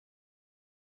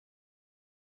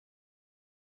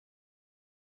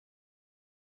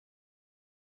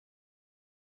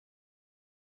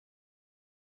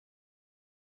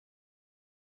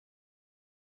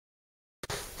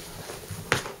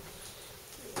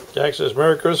Jack says,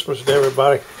 Merry Christmas to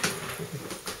everybody.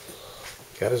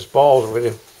 Got his balls with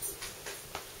him.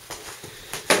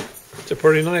 It's a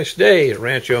pretty nice day at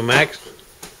Rancho Max.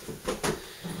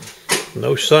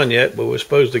 No sun yet, but we're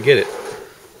supposed to get it.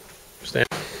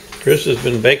 Chris has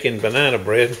been baking banana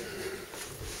bread.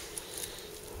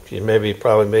 She's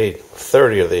probably made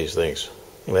 30 of these things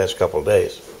the last couple of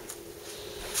days.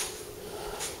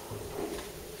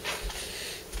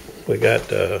 We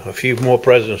got a few more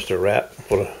presents to wrap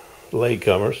for the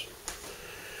latecomers.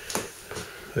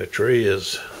 The tree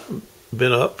has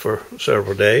been up for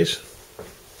several days.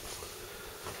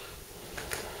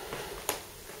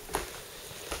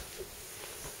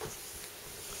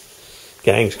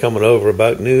 Gang's coming over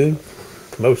about noon,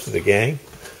 most of the gang.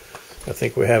 I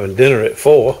think we're having dinner at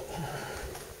 4.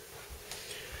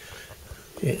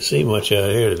 Can't see much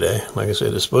out here today. Like I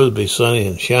said, it's supposed to be sunny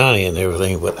and shiny and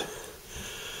everything, but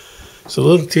it's a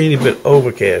little teeny bit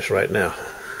overcast right now.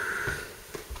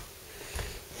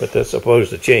 But that's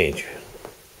supposed to change.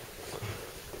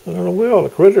 I don't know where all the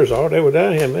critters are. They were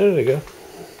down here a minute ago.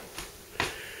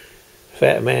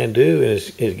 Fat Man Do and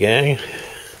his gang.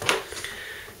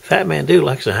 Fat Man Do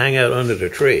likes to hang out under the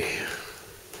tree,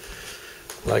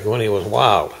 like when he was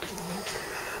wild.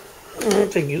 I don't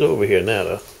think he's over here now,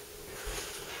 though.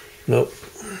 Nope.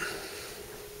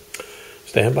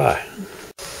 Stand by.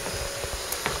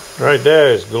 Right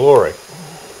there is Glory.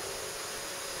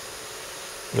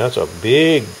 That's a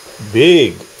big,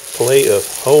 big plate of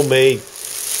homemade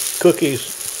cookies,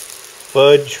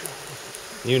 fudge,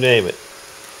 you name it.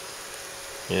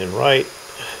 And right,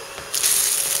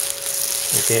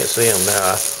 you can't see them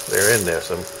now, they're in there.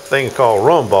 Some things called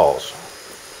rum balls.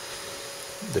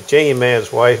 The chain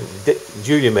man's wife,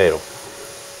 Judy, made them.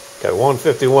 Got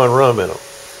 151 rum in them.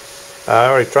 I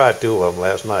already tried 2 of them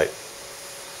last night.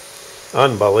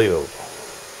 Unbelievable.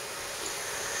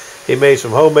 He made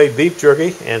some homemade beef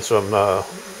jerky and some,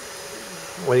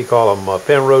 what do you call them,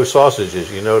 Penrose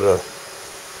sausages. You know, I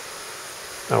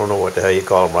don't know what the hell you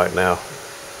call them right now.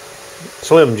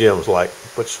 Slim Jims, like,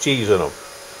 puts cheese in them.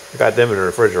 Got them in the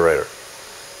refrigerator.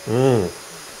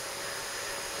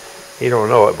 He don't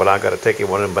know it, but I got to take him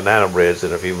one of them banana breads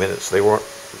in a few minutes. They weren't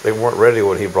ready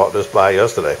when he brought this by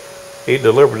yesterday. He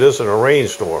delivered this in a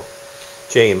rainstorm.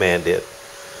 Chain man did.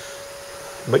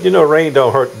 But you know, rain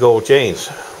don't hurt gold chains,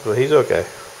 so he's okay.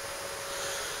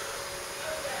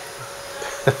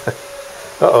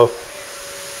 Uh-oh.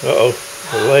 Uh-oh.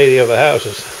 The lady of the house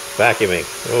is vacuuming.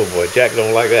 Oh boy, Jack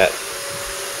don't like that.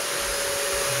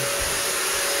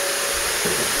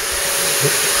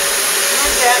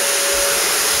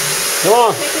 Come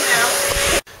on. Take it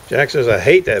out. Jack says, I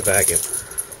hate that vacuum.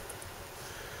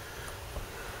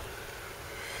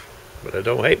 But I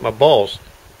don't hate my balls.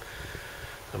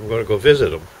 I'm going to go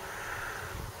visit them.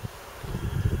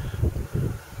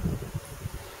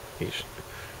 He's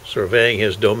surveying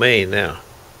his domain now.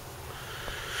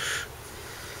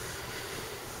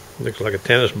 Looks like a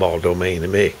tennis ball domain to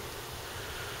me.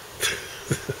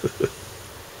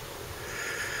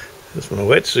 This is my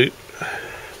wetsuit.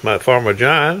 My Farmer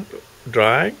John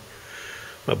drying.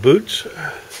 My boots.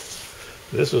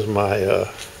 This is my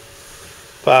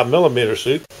 5mm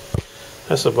suit.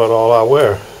 That's about all I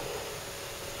wear.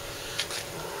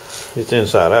 It's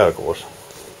inside out, of course.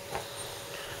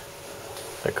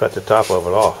 I cut the top of it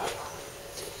off.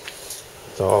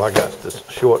 That's all I got. This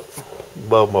short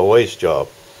above my waist job.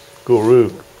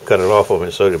 Guru cut it off of me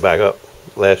and sewed it back up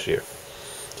last year.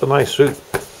 It's a nice suit.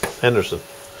 Henderson.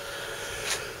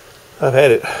 I've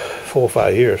had it 4 or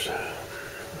 5 years.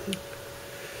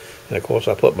 And of course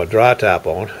I put my dry top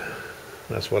on.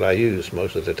 That's what I use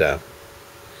most of the time.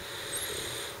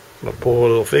 My poor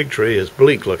little fig tree is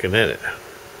bleak looking at it.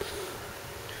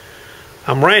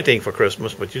 I'm ranting for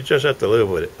Christmas, but you just have to live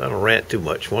with it. I don't rant too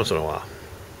much once in a while.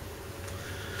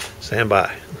 Stand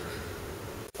by.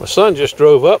 My son just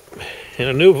drove up in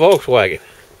a new Volkswagen.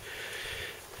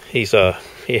 He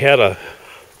had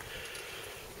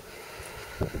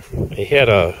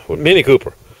a Mini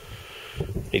Cooper.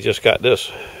 He just got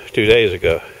this 2 days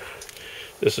ago.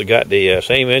 This has got the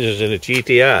same engines in the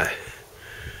GTI,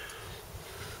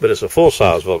 but it's a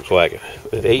full-size Volkswagen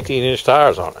with 18-inch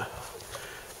tires on it.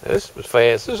 This is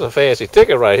fast. This is a fancy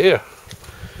ticket right here.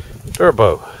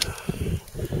 Turbo.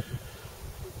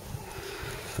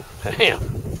 Damn.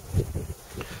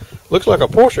 Looks like a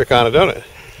Porsche kind of, doesn't it?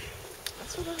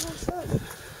 That's what I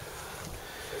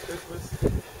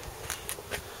said.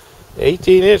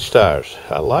 18-inch tires.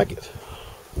 I like it.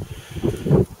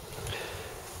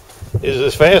 Is it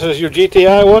as fast as your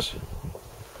GTI was?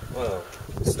 Well,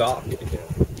 stock.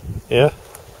 Yeah.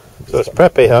 So it's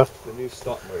preppy, huh? The new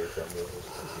stock motor.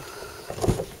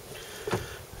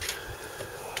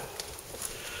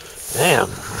 Damn.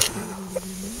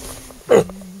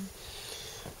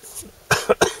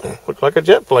 Looks like a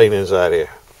jet plane inside here.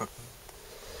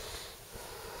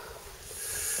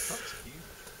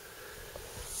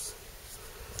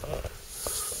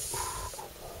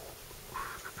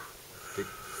 Big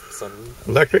sunroof.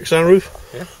 Electric sunroof?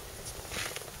 Yeah.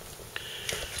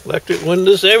 Electric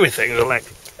windows, everything's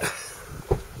electric.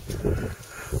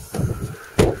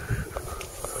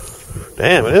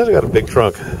 Damn, it has got a big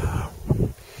trunk.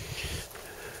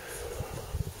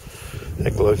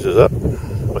 That closes up.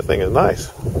 That thing is nice.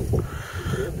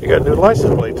 You got a new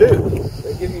license plate too.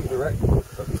 They give me direct.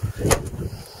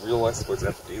 Real license plates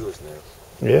at the dealers now.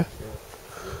 Yeah.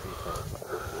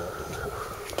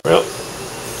 Well,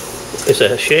 it's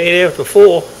a shade after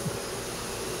 4.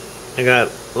 I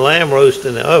got lamb roast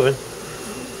in the oven.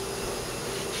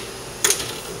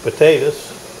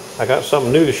 Potatoes. I got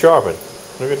something new to sharpen.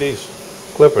 Look at these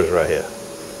clippers right here.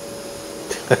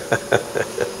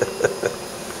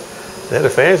 They're the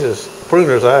fastest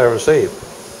pruners I ever seen.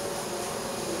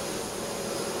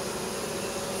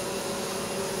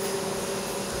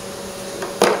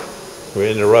 We're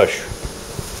in the rush.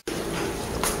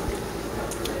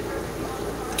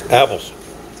 Apples.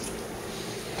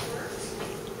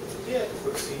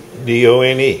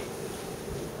 D-O-N-E.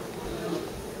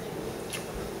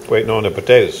 Waiting on the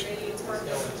potatoes.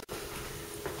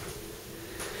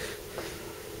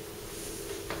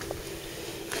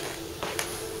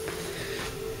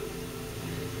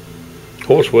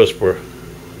 Horse Whisperer.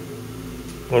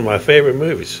 One of my favorite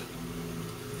movies.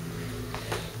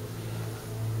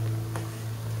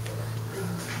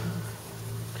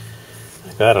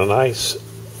 I got a nice,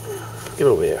 get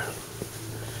over here,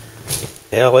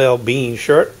 LL Bean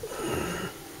shirt.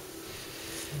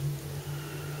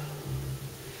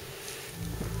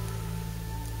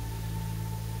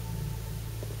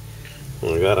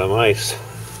 We got a nice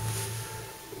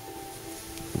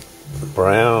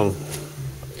brown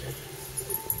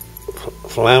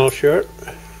flannel shirt.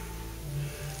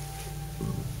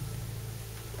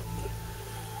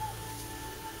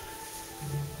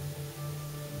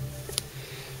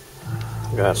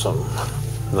 Got some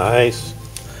nice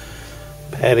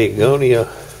Patagonia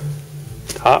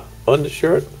top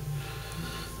undershirt.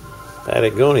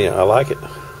 Patagonia, I like it.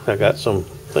 I got some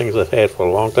things I've had for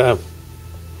a long time.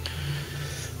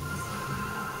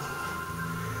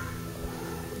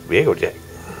 Diego Jack.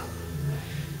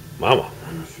 Mama.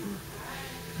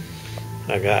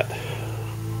 I got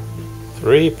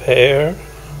 3 pair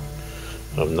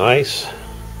of nice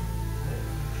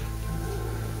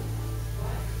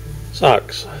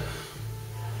socks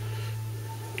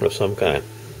of some kind.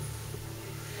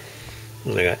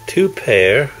 And I got 2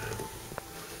 pair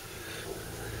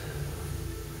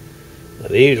of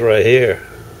these right here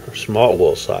are small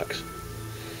wool socks.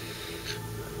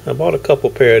 I bought a couple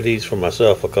pair of these for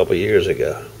myself a couple years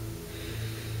ago.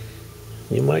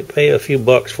 You might pay a few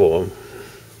bucks for them,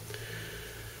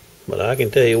 but I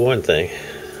can tell you one thing,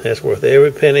 that's worth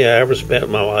every penny I ever spent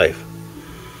in my life.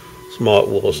 Smart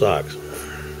wool socks.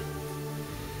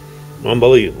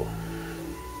 Unbelievable.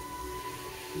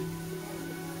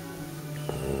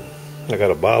 I got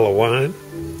a bottle of wine.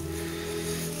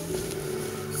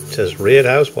 It says red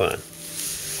house wine.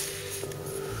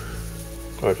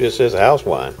 Or it just says house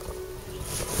wine.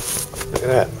 Look at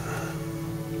that.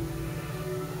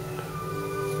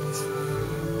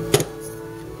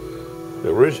 The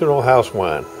original house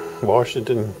wine,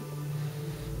 Washington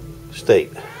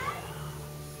State.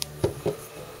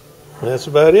 That's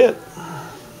about it.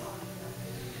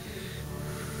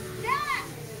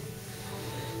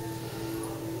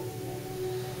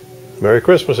 Merry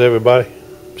Christmas, everybody.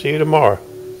 See you tomorrow.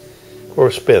 Or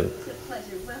a spin. It's a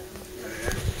pleasure. Welcome.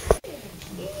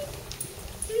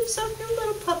 You so your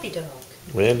little puppy dog.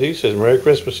 Mandy says Merry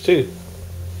Christmas too.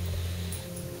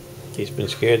 He's been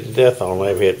scared to death all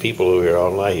night. We had people over here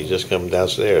all night. He's just come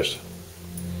downstairs.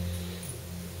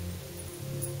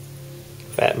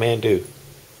 Fat man do.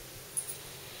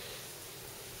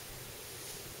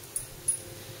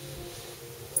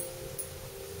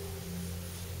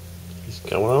 He's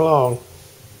coming along.